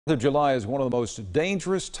July is one of the most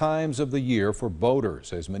dangerous times of the year for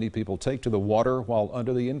boaters, as many people take to the water while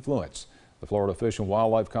under the influence. The Florida Fish and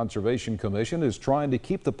Wildlife Conservation Commission is trying to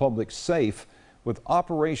keep the public safe with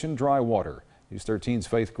Operation Dry Water. News 13's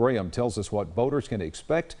Faith Graham tells us what boaters can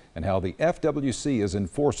expect and how the FWC is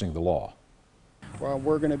enforcing the law. Well,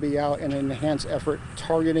 we're going to be out in an enhanced effort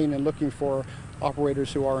targeting and looking for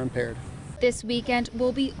operators who are impaired. This weekend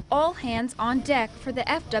will be all hands on deck for the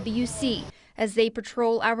FWC as they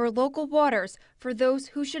patrol our local waters for those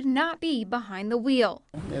who should not be behind the wheel.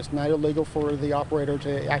 It's not illegal for the operator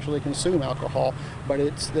to actually consume alcohol, but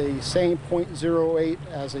it's the same .08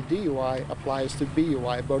 as a DUI applies to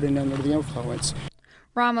BUI, boating under the influence.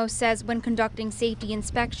 Ramos says when conducting safety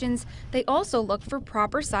inspections, they also look for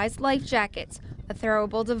proper sized life jackets, a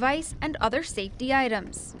throwable device, and other safety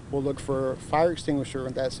items. We'll look for fire extinguisher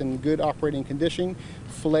that's in good operating condition,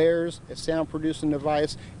 flares, a sound producing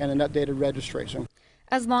device, and an updated registration.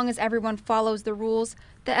 As long as everyone follows the rules,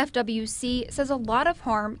 the FWC says a lot of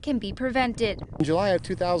harm can be prevented. In July of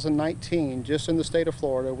 2019, just in the state of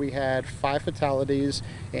Florida, we had 5 fatalities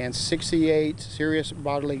and 68 serious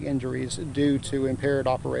bodily injuries due to impaired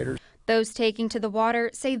operators. Those taking to the water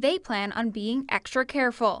say they plan on being extra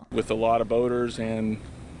careful. With a lot of boaters and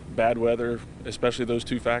bad weather, especially those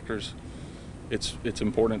two factors, it's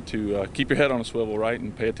important to keep your head on a swivel, right,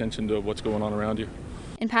 and pay attention to what's going on around you.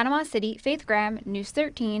 In Panama City, Faith Graham, News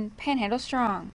 13, Panhandle Strong.